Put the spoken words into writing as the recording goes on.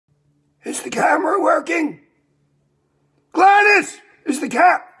Is the camera working? Gladys! Is the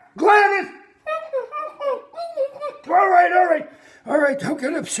Gladys! All right, don't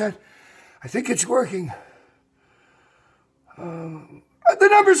get upset. I think it's working. The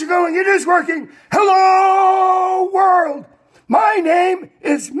numbers are going, it is working. Hello, world! My name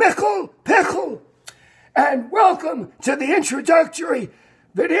is Mikell, and welcome to the introductory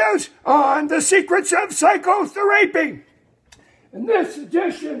videos on the secrets of psychotherapy. In this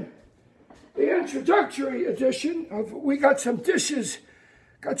edition, the introductory edition of, we got some dishes,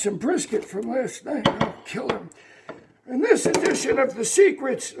 got some brisket from last night, I'll kill him. In this edition of the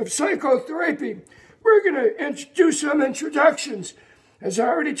secrets of psychotherapy, we're going to do some introductions. As I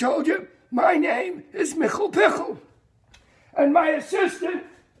already told you, my name is Mikell, and my assistant,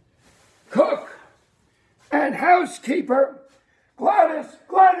 cook, and housekeeper, Gladys,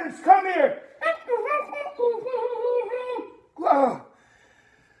 come here.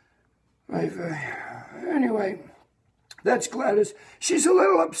 Anyway, that's Gladys. She's a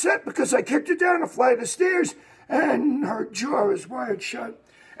little upset because I kicked her down a flight of stairs and her jaw is wired shut.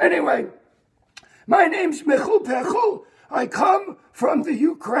 Anyway, my name's Mikell. I come from the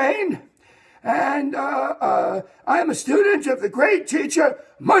Ukraine, and I'm a student of the great teacher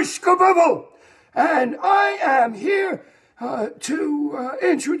Mikell, and I am here to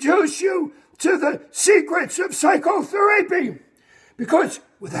introduce you to the secrets of psychotherapy. Because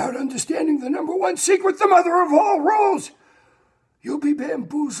without understanding the number one secret, the mother of all rules, you'll be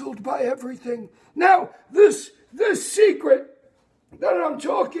bamboozled by everything. Now, this secret that I'm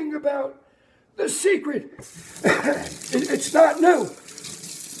talking about, the secret, it's not new.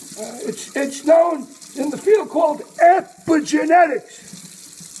 It's known in the field called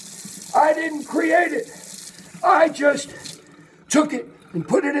epigenetics. I didn't create it. I just took it and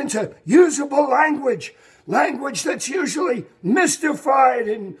put it into usable language that's usually mystified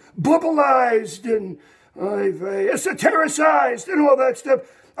and bubbleized and esotericized and all that stuff.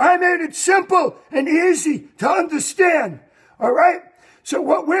 I made it simple and easy to understand, all right? So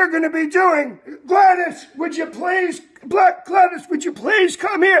what we're going to be doing, Gladys, would you please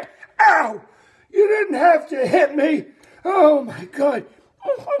come here? Ow! You didn't have to hit me. Oh, my God.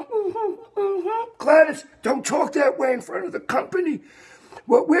 Gladys, don't talk that way in front of the company.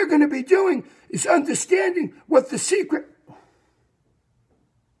 What we're going to be doing is understanding what the secret...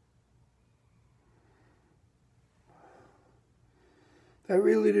 That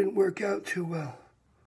really didn't work out too well.